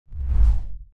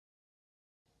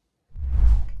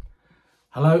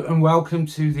Hello and welcome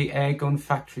to the Airgun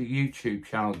Factory YouTube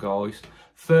channel, guys.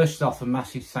 First off, a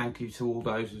massive thank you to all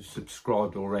those who've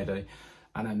subscribed already,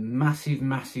 and a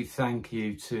massive thank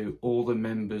you to all the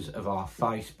members of our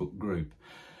Facebook group.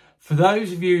 For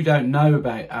those of you who don't know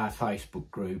about our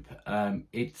Facebook group,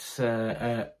 it's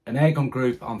an Airgun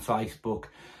group on Facebook,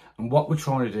 and what we're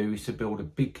trying to do is to build a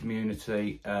big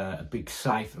community, a big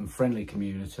safe and friendly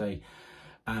community.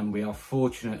 And we are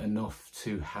fortunate enough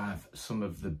to have some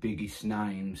of the biggest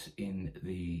names in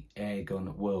the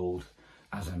airgun world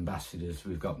as ambassadors.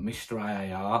 We've got Mr.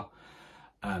 AAR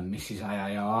and Mrs.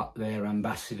 AAR, they're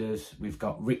ambassadors. We've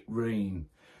got Rick Ream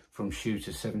from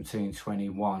Shooter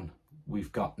 1721.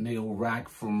 We've got Neil Ragg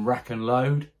from Rack and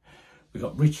Load. We've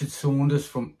got Richard Saunders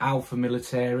from Alpha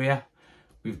Militaria.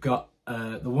 We've got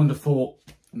the wonderful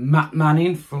Matt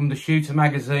Manning from the Shooter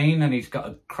magazine, and he's got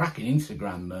a cracking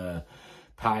Instagram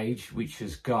page which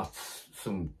has got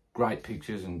some great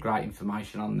pictures and great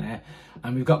information on there.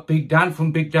 And we've got Big Dan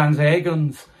from Big Dan's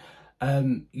Airguns.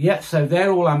 Yeah, so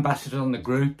they're all ambassadors on the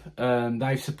group.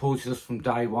 They've supported us from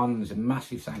day one. There's a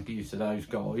massive thank you to those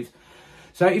guys.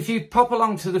 So if you pop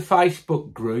along to the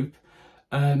Facebook group,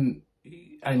 and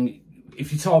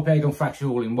if you type Airgun Factory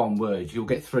all in one word, you'll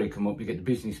get three come up. You get the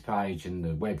business page and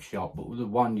the web shop, but the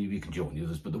one you can join the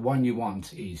others, but the one you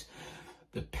want is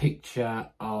the picture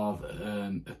of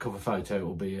a cover photo.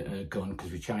 Will be a gun,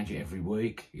 because we change it every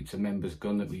week. It's a members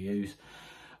gun that we use.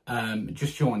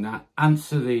 Just join that,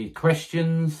 answer the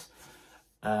questions,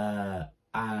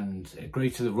 and agree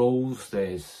to the rules.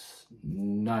 There's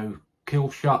no kill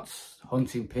shots,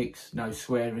 hunting pics, no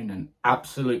swearing, and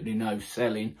absolutely no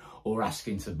selling or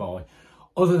asking to buy.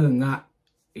 Other than that,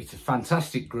 it's a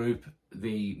fantastic group.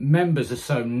 The members are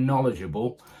so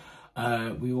knowledgeable.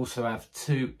 We also have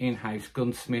two in-house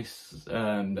gunsmiths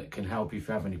that can help you if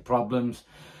you have any problems.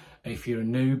 If you're a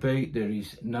newbie, there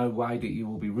is no way that you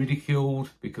will be ridiculed,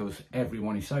 because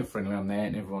everyone is so friendly on there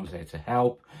and everyone's there to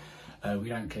help. We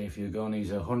don't care if your gun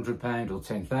is £100 or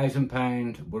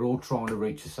 £10,000. We're all trying to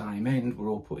reach the same end. We're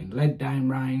all putting lead down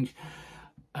range,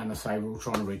 and I say we're all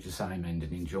trying to reach the same end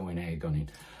and enjoying airgunning.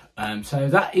 So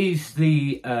that is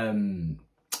the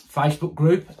Facebook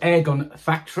group, Airgun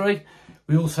Factory.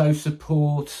 We also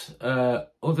support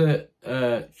other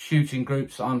shooting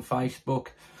groups on Facebook.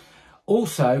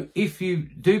 Also, if you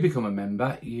do become a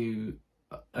member, you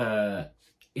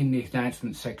in the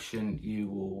announcement section, you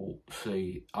will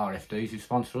see RFDs who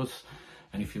sponsor us.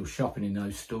 And if you're shopping in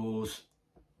those stores,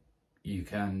 you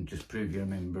can just prove you're a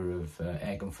member of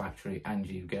Airgun Factory and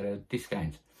you get a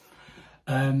discount.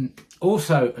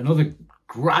 Also, another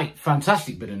great,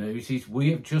 fantastic bit of news is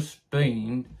we have just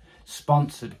been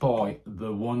sponsored by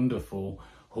the wonderful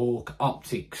Hawk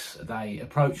Optics. They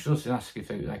approached us and asked if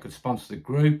they could sponsor the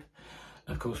group.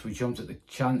 Of course, we jumped at the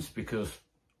chance, because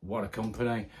what a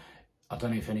company. I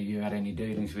don't know if any of you had any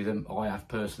dealings with them. I have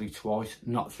personally twice,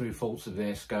 not through faults of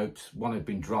their scopes. One had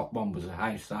been dropped, one was a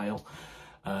house sale,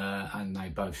 and they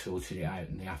both sorted it out,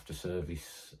 and the after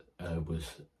service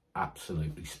was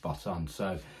absolutely spot on.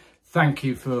 So thank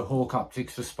you for Hawk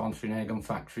Optics for sponsoring Airgun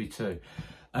Factory too.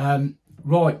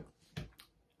 Right,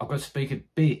 I've got to speak a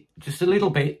bit, just a little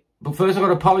bit, but first I've got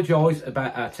to apologise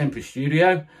about our temporary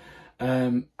studio.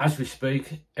 As we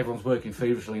speak, everyone's working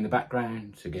feverishly in the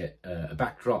background to get a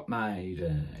backdrop made,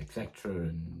 etc.,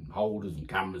 and holders and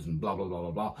cameras and blah, blah, blah,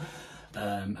 blah, blah.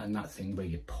 And that thing where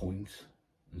you point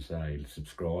and say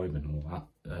subscribe and all that.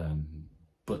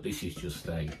 But this is just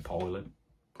a pilot,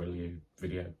 preview,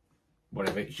 video,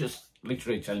 whatever. It's just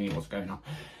literally telling you what's going on.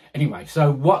 Anyway,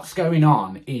 so what's going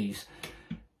on is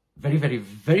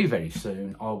very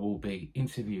soon I will be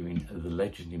interviewing the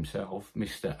legend himself,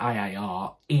 Mr.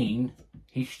 AAR, in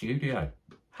his studio.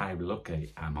 How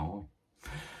lucky am I?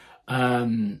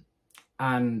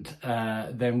 And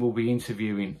then we'll be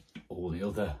interviewing all the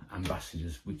other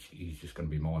ambassadors, which is just going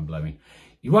to be mind-blowing.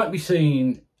 You won't be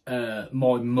seeing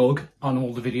my mug on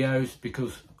all the videos,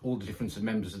 because all the different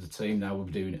members of the team now will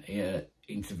be doing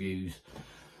interviews,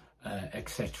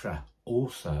 etc.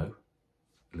 Also,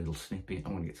 a little snippet,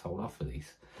 I'm going to get told off for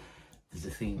this. There's a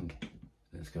thing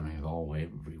that's going to involve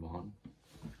everyone,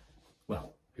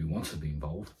 well, who wants to be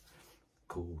involved,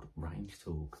 called Range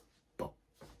Talk. But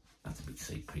that's a bit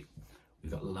secret.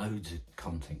 We've got loads of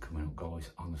content coming up,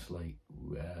 guys. Honestly,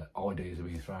 ideas are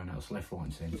being thrown at us left, right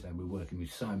and centre. We're working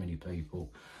with so many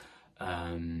people.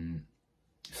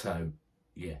 So,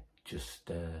 yeah, just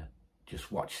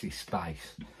watch this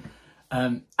space.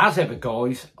 As ever,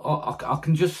 guys, I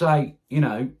can just say, you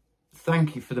know,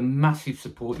 thank you for the massive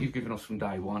support you've given us from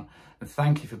day one, and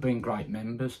thank you for being great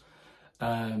members.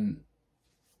 The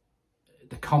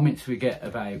comments we get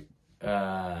about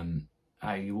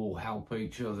how you all help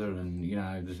each other, and you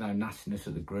know, there's no nastiness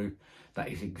of the group. That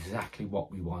is exactly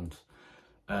what we want.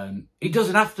 It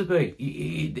doesn't have to be,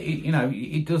 you know,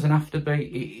 it doesn't have to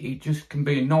be. It just can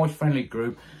be a nice, friendly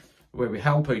group where we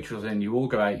help each other, and you all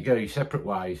go out, you go your separate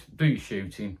ways, do your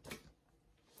shooting,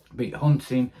 be it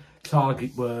hunting,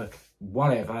 target work,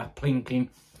 whatever, plinking.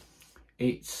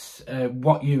 It's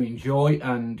what you enjoy,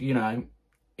 and you know,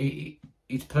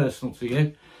 it's personal to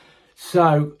you.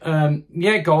 So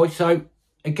yeah, guys, so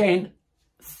again,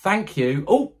 thank you.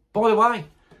 Oh, by the way,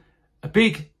 a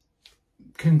big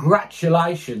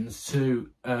congratulations to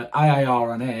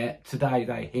AAR on Air. Today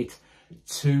they hit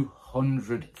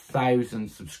 200,000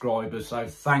 subscribers. So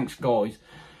thanks, guys.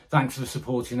 Thanks for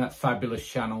supporting that fabulous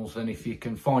channels. And if you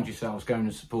can find yourselves going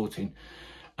and supporting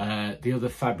the other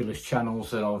fabulous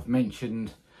channels that I've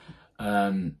mentioned,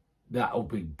 that'll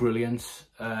be brilliant.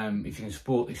 If you can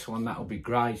support this one, that'll be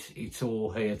great. It's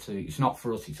all here to, it's not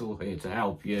for us, it's all here to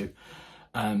help you.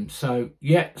 So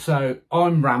yeah, so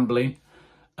I'm rambling.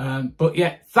 But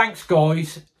yeah, thanks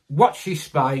guys. Watch your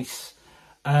space.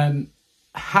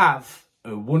 Have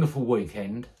a wonderful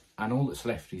weekend. And all that's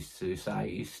left is to say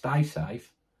is stay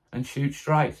safe and shoot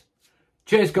straight.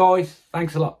 Cheers guys.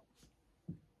 Thanks a lot.